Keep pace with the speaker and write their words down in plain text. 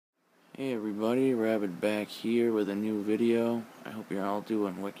Hey everybody, Rabbit back here with a new video. I hope you're all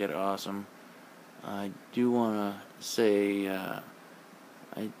doing wicked awesome. I do want to say I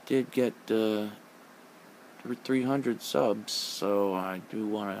did get 300 subs, so I do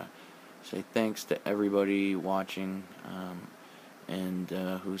want to say thanks to everybody watching and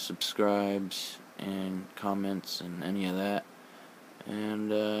who subscribes and comments and any of that. And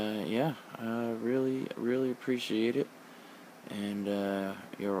yeah, I really appreciate it. And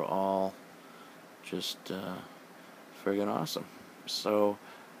you're all just friggin' awesome. So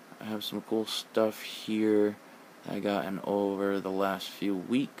I have some cool stuff here I gotten over the last few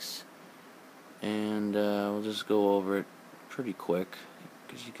weeks, and we'll just go over it pretty quick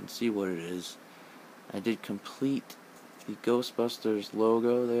because you can see what it is. I did complete the Ghostbusters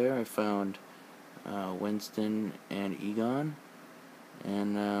logo there. I found Winston and Egon,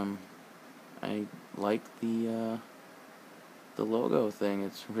 and I like the logo thing.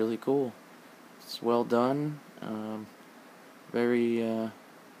 It's really cool. It's well done. Very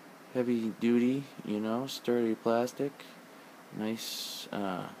heavy duty, sturdy plastic. Nice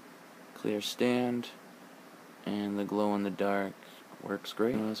clear stand, and the glow in the dark works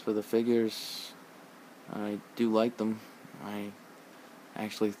great. As for the figures, I do like them. I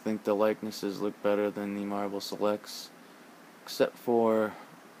actually think the likenesses look better than the Marvel Selects, except for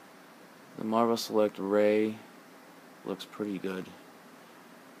the Marvel Select Ray looks pretty good.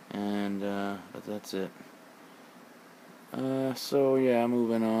 And but that's it. So yeah,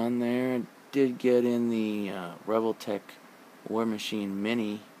 moving on there. I did get in the Rebel Tech War Machine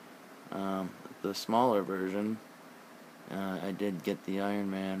Mini, the smaller version. I did get the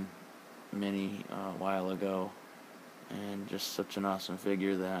Iron Man Mini a while ago, and just such an awesome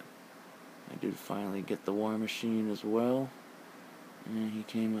figure that I did finally get the War Machine as well. And he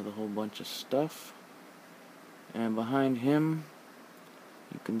came with a whole bunch of stuff. And behind him,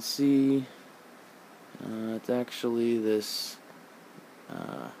 you can see it's actually this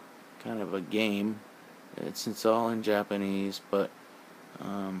kind of a game. It's all in Japanese, but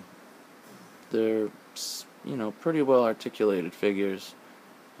they're pretty well articulated figures.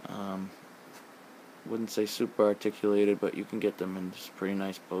 Wouldn't say super articulated, but you can get them in just pretty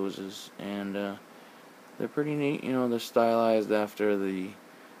nice poses, and they're pretty neat. They're stylized after the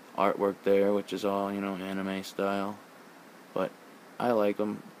artwork there, which is all anime style. But I like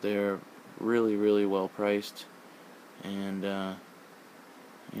them. They're really well priced, and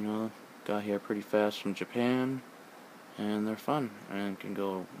got here pretty fast from Japan, and they're fun and can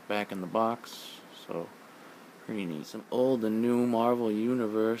go back in the box, so pretty neat. Some old and new Marvel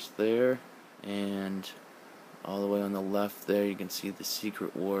Universe there, and all the way on the left there you can see the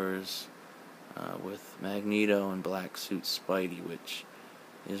Secret Wars with Magneto and Black Suit Spidey, which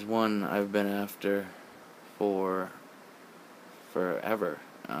is one I've been after for forever,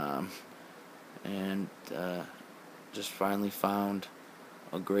 and just finally found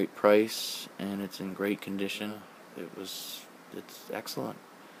a great price, and it's in great condition. It's excellent,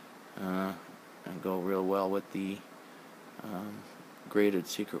 and go real well with the graded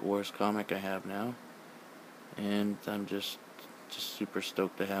Secret Wars comic I have now, and I'm just super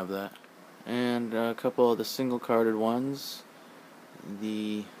stoked to have that. And a couple of the single carded ones,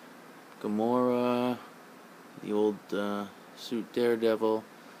 the Gamora, the old suit Daredevil.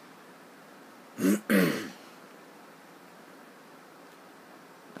 I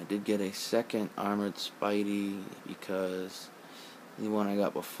did get a second armored Spidey because the one I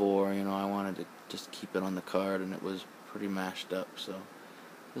got before, I wanted to just keep it on the card, and it was pretty mashed up. So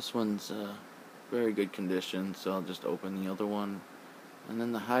this one's very good condition, so I'll just open the other one. And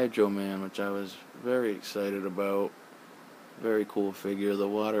then the Hydro Man, which I was very excited about. Very cool figure. The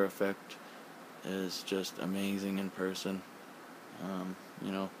water effect is just amazing in person.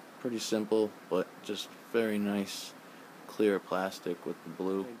 Pretty simple, but just very nice clear plastic with the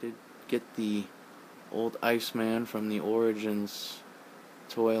blue. I did get the old Iceman from the Origins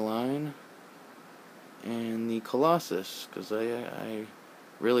toy line, and the Colossus, because I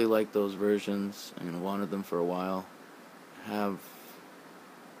really like those versions and wanted them for a while. Have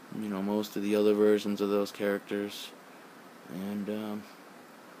most of the other versions of those characters, and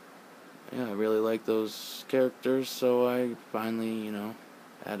yeah, I really like those characters, so I finally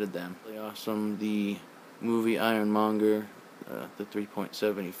added them. Really awesome. The movie Ironmonger, the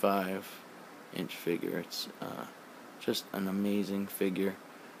 3.75 inch figure. It's just an amazing figure,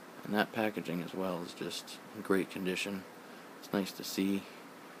 and that packaging as well is just in great condition. It's nice to see.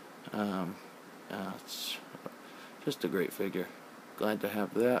 It's just a great figure. Glad to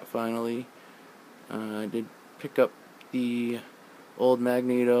have that finally. I did pick up the old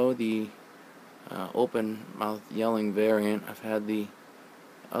Magneto, the open mouth yelling variant. I've had the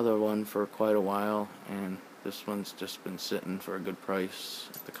other one for quite a while, and this one's just been sitting for a good price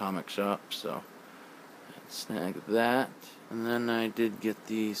at the comic shop, so I snagged that. And then I did get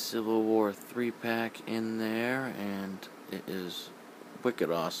the Civil War 3-pack in there, and it is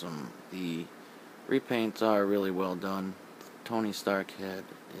wicked awesome. The repaints are really well done. The Tony Stark head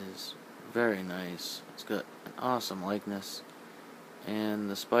is very nice. It's got an awesome likeness. And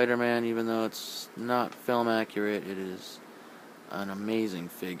the Spider-Man, even though it's not film accurate, it is an amazing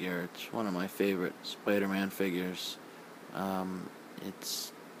figure. It's one of my favorite Spider-Man figures.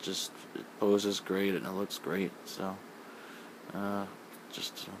 It's just, it poses great and it looks great. So,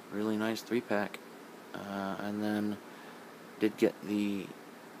 just a really nice 3-pack. And then did get the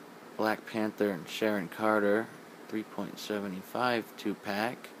Black Panther and Sharon Carter 3.75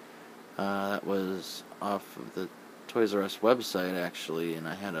 2-pack. That was off of the Toys R Us website, actually, and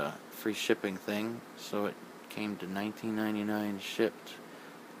I had a free shipping thing, so it came to $19.99 shipped,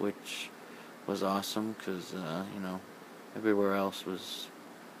 which was awesome because everywhere else was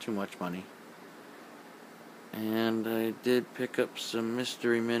too much money. And I did pick up some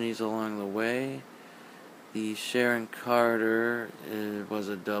mystery minis along the way. The Sharon Carter was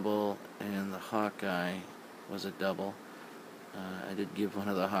a double, and the Hawkeye was a double. I did give one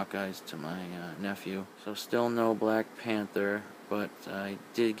of the Hawkeyes to my nephew. So still no Black Panther, but I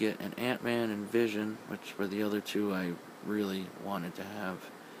did get an Ant-Man and Vision, which were the other two I really wanted to have.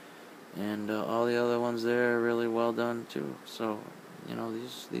 And all the other ones there are really well done too. So,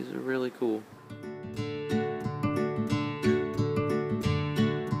 these are really cool.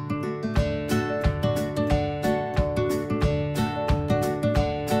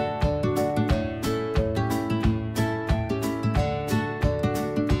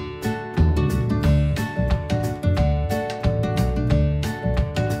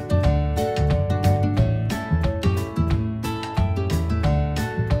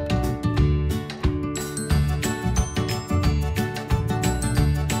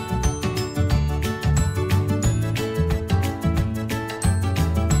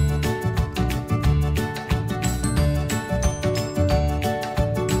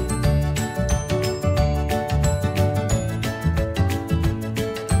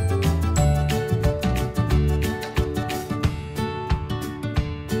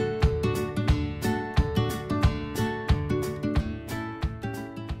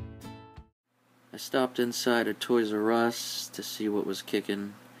 I stopped inside a Toys R Us to see what was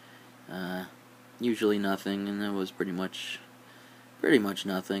kicking. Usually nothing, and that was pretty much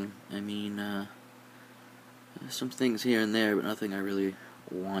nothing. I mean, some things here and there, but nothing I really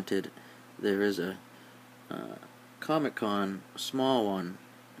wanted. There is a Comic-Con, small one,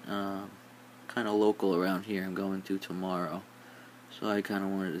 kind of local around here I'm going to tomorrow. So I kind of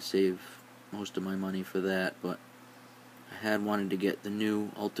wanted to save most of my money for that, but I had wanted to get the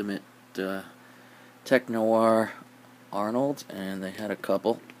new Ultimate Tech Noir Arnold, and they had a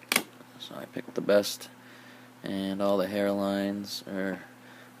couple, so I picked the best, and all the hairlines are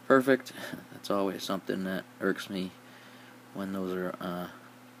perfect. That's always something that irks me when those are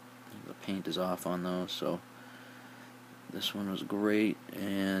the paint is off on those. So this one was great,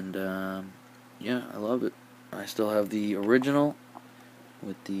 and yeah, I love it. I still have the original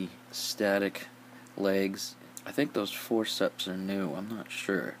with the static legs. I think those forceps are new. I'm not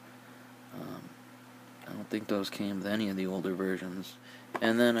sure. I don't think those came with any of the older versions.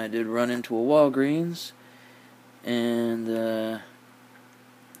 And then I did run into a Walgreens, and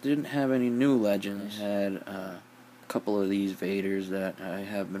didn't have any new Legends. I had a couple of these Vaders that I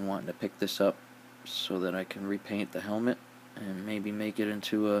have been wanting to pick this up so that I can repaint the helmet and maybe make it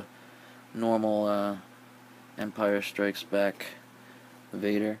into a normal Empire Strikes Back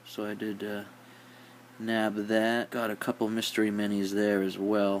Vader. So I did nab that. Got a couple mystery minis there as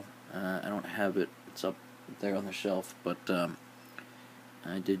well. I don't have it. It's up there on the shelf, but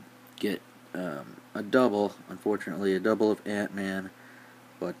I did get a double, unfortunately, a double of Ant-Man,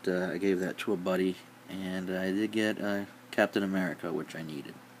 but I gave that to a buddy, and I did get Captain America, which I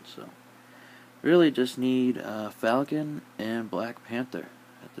needed. So really just need Falcon and Black Panther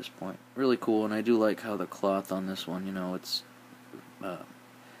at this point. Really cool, and I do like how the cloth on this one, it's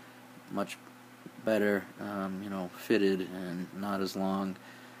much better, fitted and not as long,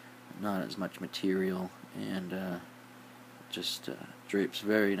 not as much material, and just drapes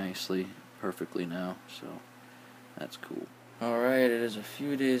very nicely, perfectly now, so that's cool. Alright, it is a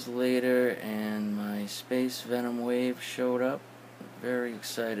few days later, and my Space Venom wave showed up. Very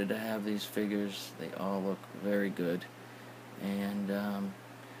excited to have these figures. They all look very good, and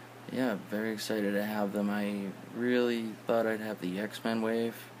yeah, very excited to have them. I really thought I'd have the X-Men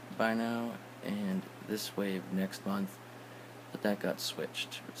wave by now, and this wave next month. but that got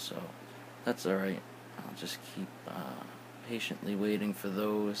switched, so that's alright. I'll just keep patiently waiting for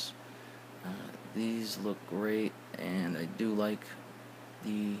those. These look great, and I do like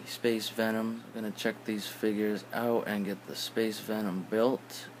the Space Venom. I'm going to check these figures out and get the Space Venom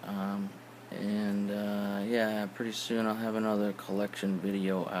built. Yeah, pretty soon I'll have another collection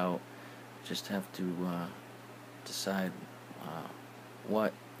video out. Just have to decide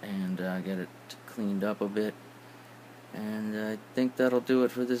what and get it cleaned up a bit. And I think that'll do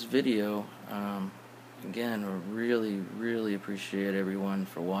it for this video. Again, I really appreciate everyone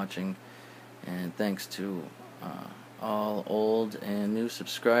for watching, and thanks to all old and new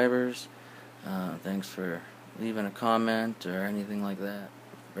subscribers. Thanks for leaving a comment or anything like that.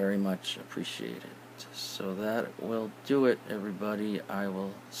 Very much appreciated. So that will do it, everybody. I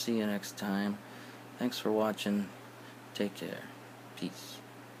will see you next time. Thanks for watching. Take care. Peace.